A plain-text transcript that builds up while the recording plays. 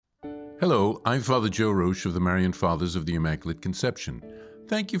Hello, I'm Father Joe Roche of the Marian Fathers of the Immaculate Conception.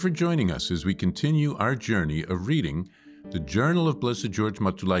 Thank you for joining us as we continue our journey of reading the Journal of Blessed George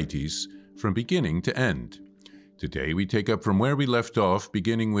Matulaitis from beginning to end. Today we take up from where we left off,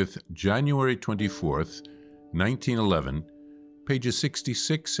 beginning with January 24th, 1911, pages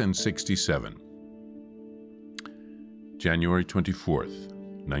 66 and 67. January 24th,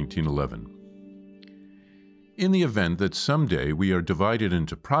 1911. In the event that someday we are divided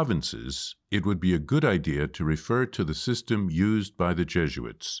into provinces, it would be a good idea to refer to the system used by the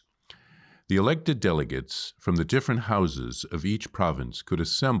Jesuits. The elected delegates from the different houses of each province could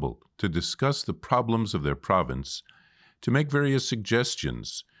assemble to discuss the problems of their province, to make various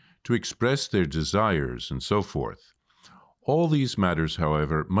suggestions, to express their desires, and so forth. All these matters,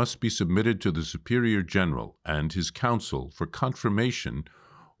 however, must be submitted to the Superior General and his council for confirmation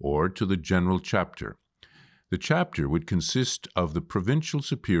or to the General Chapter. The chapter would consist of the provincial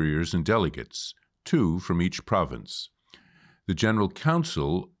superiors and delegates, 2 from each province. The General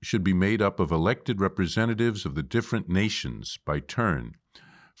Council should be made up of elected representatives of the different nations by turn.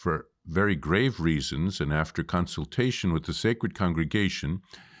 For very grave reasons, and after consultation with the Sacred Congregation,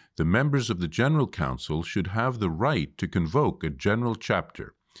 the members of the General Council should have the right to convoke a General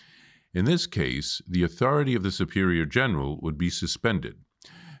Chapter. In this case, the authority of the Superior General would be suspended.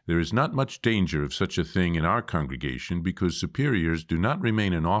 There is not much danger of such a thing in our congregation because superiors do not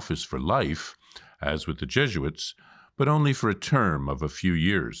remain in office for life, as with the Jesuits, but only for a term of a few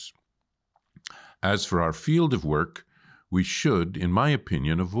years. As for our field of work, we should, in my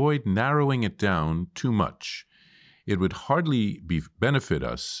opinion, avoid narrowing it down too much. It would hardly benefit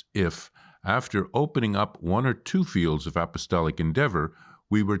us if, after opening up 1 or 2 fields of apostolic endeavor,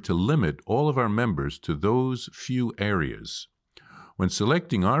 we were to limit all of our members to those few areas. When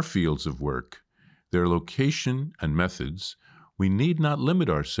selecting our fields of work, their location and methods, we need not limit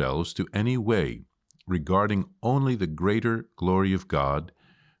ourselves to any way, regarding only the greater glory of God,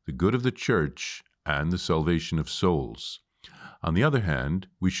 the good of the Church, and the salvation of souls. On the other hand,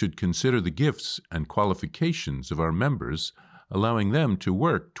 we should consider the gifts and qualifications of our members, allowing them to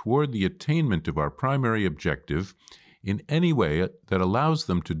work toward the attainment of our primary objective in any way that allows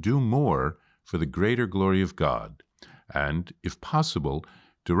them to do more for the greater glory of God, and, if possible,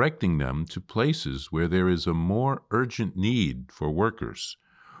 directing them to places where there is a more urgent need for workers,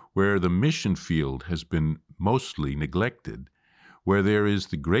 where the mission field has been mostly neglected, where there is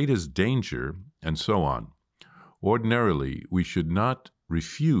the greatest danger, and so on. Ordinarily, we should not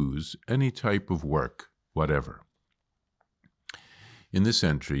refuse any type of work whatever. In this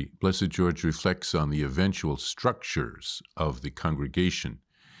entry, Blessed George reflects on the eventual structures of the congregation.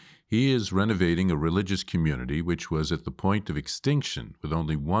 He is renovating a religious community which was at the point of extinction, with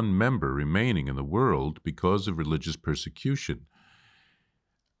only 1 member remaining in the world because of religious persecution.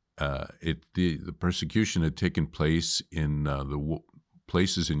 The persecution had taken place in the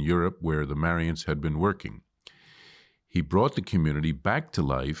places in Europe where the Marians had been working. He brought the community back to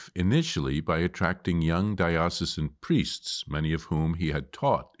life initially by attracting young diocesan priests, many of whom he had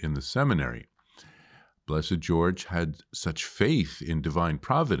taught in the seminary. Blessed George had such faith in divine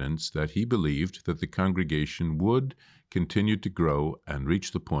providence that he believed that the congregation would continue to grow and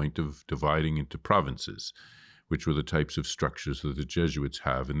reach the point of dividing into provinces, which were the types of structures that the Jesuits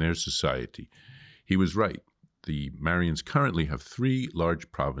have in their society. He was right. The Marians currently have 3 large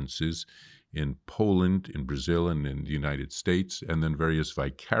provinces in Poland, in Brazil, and in the United States, and then various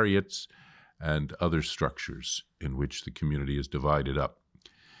vicariates and other structures in which the community is divided up.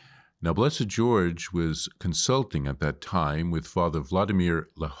 Now, Blessed George was consulting at that time with Father Vladimir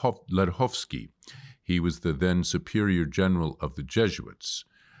Ledhovsky. He was the then Superior General of the Jesuits.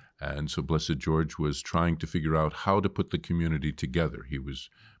 And so Blessed George was trying to figure out how to put the community together. He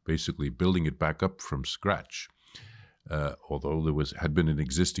was basically building it back up from scratch. Although there had been an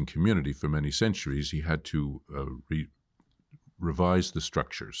existing community for many centuries, he had to revise the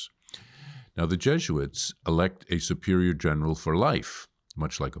structures. Now, the Jesuits elect a Superior General for life,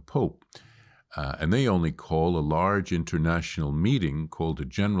 much like a pope, and they only call a large international meeting called a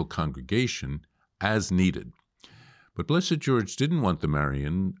General Congregation as needed. But Blessed George didn't want the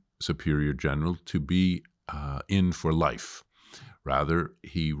Marian Superior General to be in for life. Rather,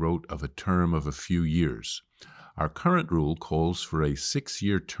 he wrote of a term of a few years. Our current rule calls for a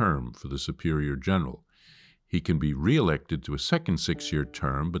 6-year term for the Superior General. He can be re-elected to a second 6-year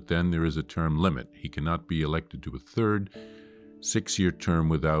term, but then there is a term limit. He cannot be elected to a third 6-year term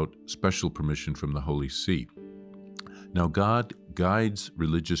without special permission from the Holy See. Now, God guides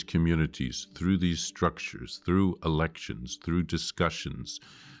religious communities through these structures, through elections, through discussions,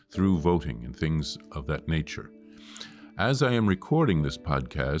 through voting and things of that nature. As I am recording this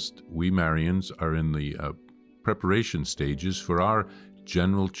podcast, we Marians are in the preparation stages for our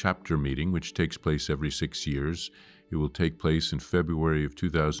general chapter meeting, which takes place every 6 years. It will take place in February of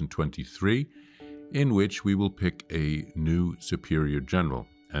 2023, in which we will pick a new superior general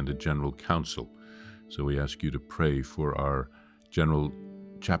and a general council. So we ask you to pray for our general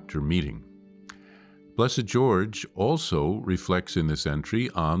chapter meeting. Blessed George also reflects in this entry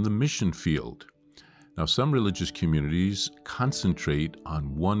on the mission field. Now, some religious communities concentrate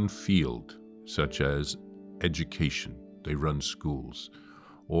on one field, such as education. They run schools,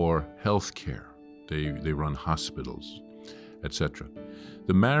 or healthcare. They run hospitals, etc.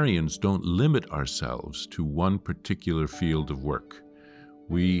 The Marians don't limit ourselves to one particular field of work.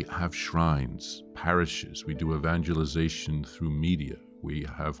 We have shrines, parishes, we do evangelization through media, we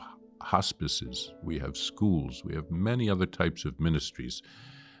have hospices, we have schools, we have many other types of ministries.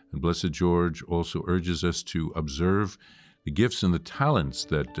 And Blessed George also urges us to observe the gifts and the talents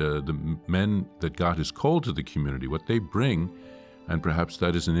that the men that God has called to the community, what they bring, and perhaps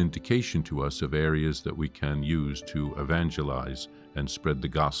that is an indication to us of areas that we can use to evangelize and spread the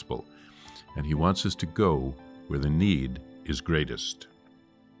gospel. And he wants us to go where the need is greatest.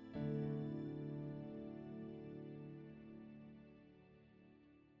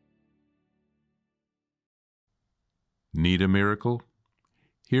 Need a miracle?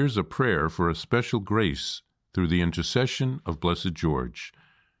 Here's a prayer for a special grace through the intercession of Blessed George,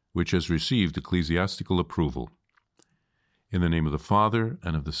 which has received ecclesiastical approval. In the name of the Father,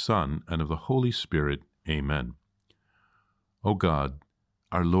 and of the Son, and of the Holy Spirit, Amen. O God,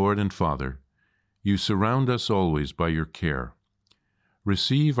 our Lord and Father, you surround us always by your care.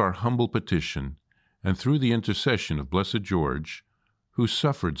 Receive our humble petition, and through the intercession of Blessed George, who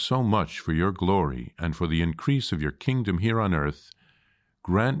suffered so much for your glory and for the increase of your kingdom here on earth,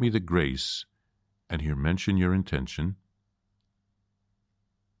 grant me the grace, and here mention your intention,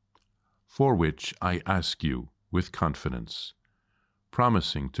 for which I ask you with confidence,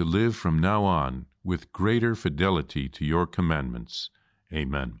 promising to live from now on with greater fidelity to your commandments.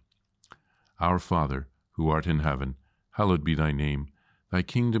 Amen. Our Father, who art in heaven, hallowed be thy name. Thy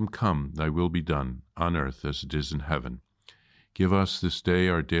kingdom come, thy will be done, on earth as it is in heaven. Give us this day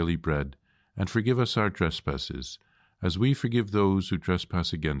our daily bread, and forgive us our trespasses, as we forgive those who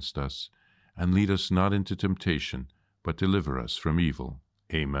trespass against us. And lead us not into temptation, but deliver us from evil.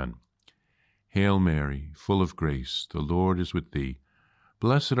 Amen. Hail Mary, full of grace, the Lord is with thee.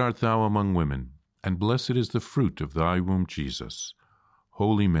 Blessed art thou among women, and blessed is the fruit of thy womb, Jesus.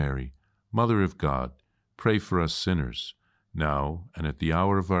 Holy Mary, Mother of God, pray for us sinners, now and at the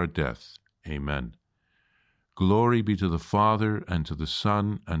hour of our death. Amen. Glory be to the Father, and to the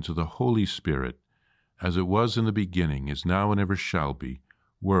Son, and to the Holy Spirit, as it was in the beginning, is now, and ever shall be,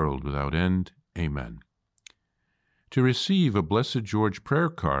 world without end. Amen. To receive a Blessed George prayer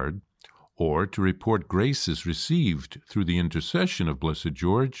card, or to report graces received through the intercession of Blessed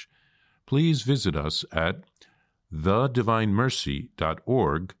George, please visit us at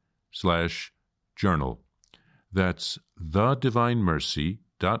thedivinemercy.org/journal. That's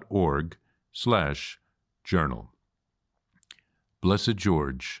thedivinemercy.org/journal. Blessed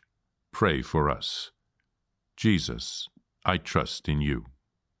George, pray for us. Jesus, I trust in you.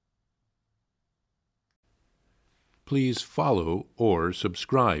 Please follow or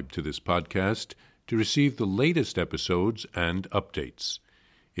subscribe to this podcast to receive the latest episodes and updates.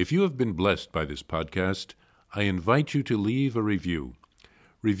 If you have been blessed by this podcast, I invite you to leave a review.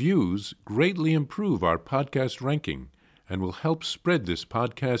 Reviews greatly improve our podcast ranking and will help spread this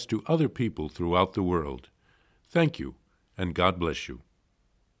podcast to other people throughout the world. Thank you, and God bless you.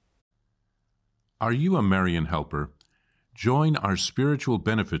 Are you a Marian helper? Join our Spiritual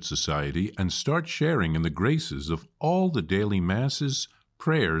Benefit Society and start sharing in the graces of all the daily masses,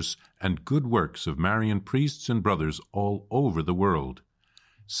 prayers, and good works of Marian priests and brothers all over the world.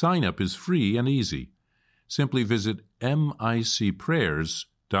 Sign up is free and easy. Simply visit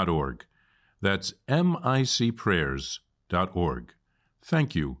micprayers.org. That's micprayers.org.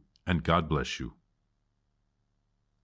 Thank you, and God bless you.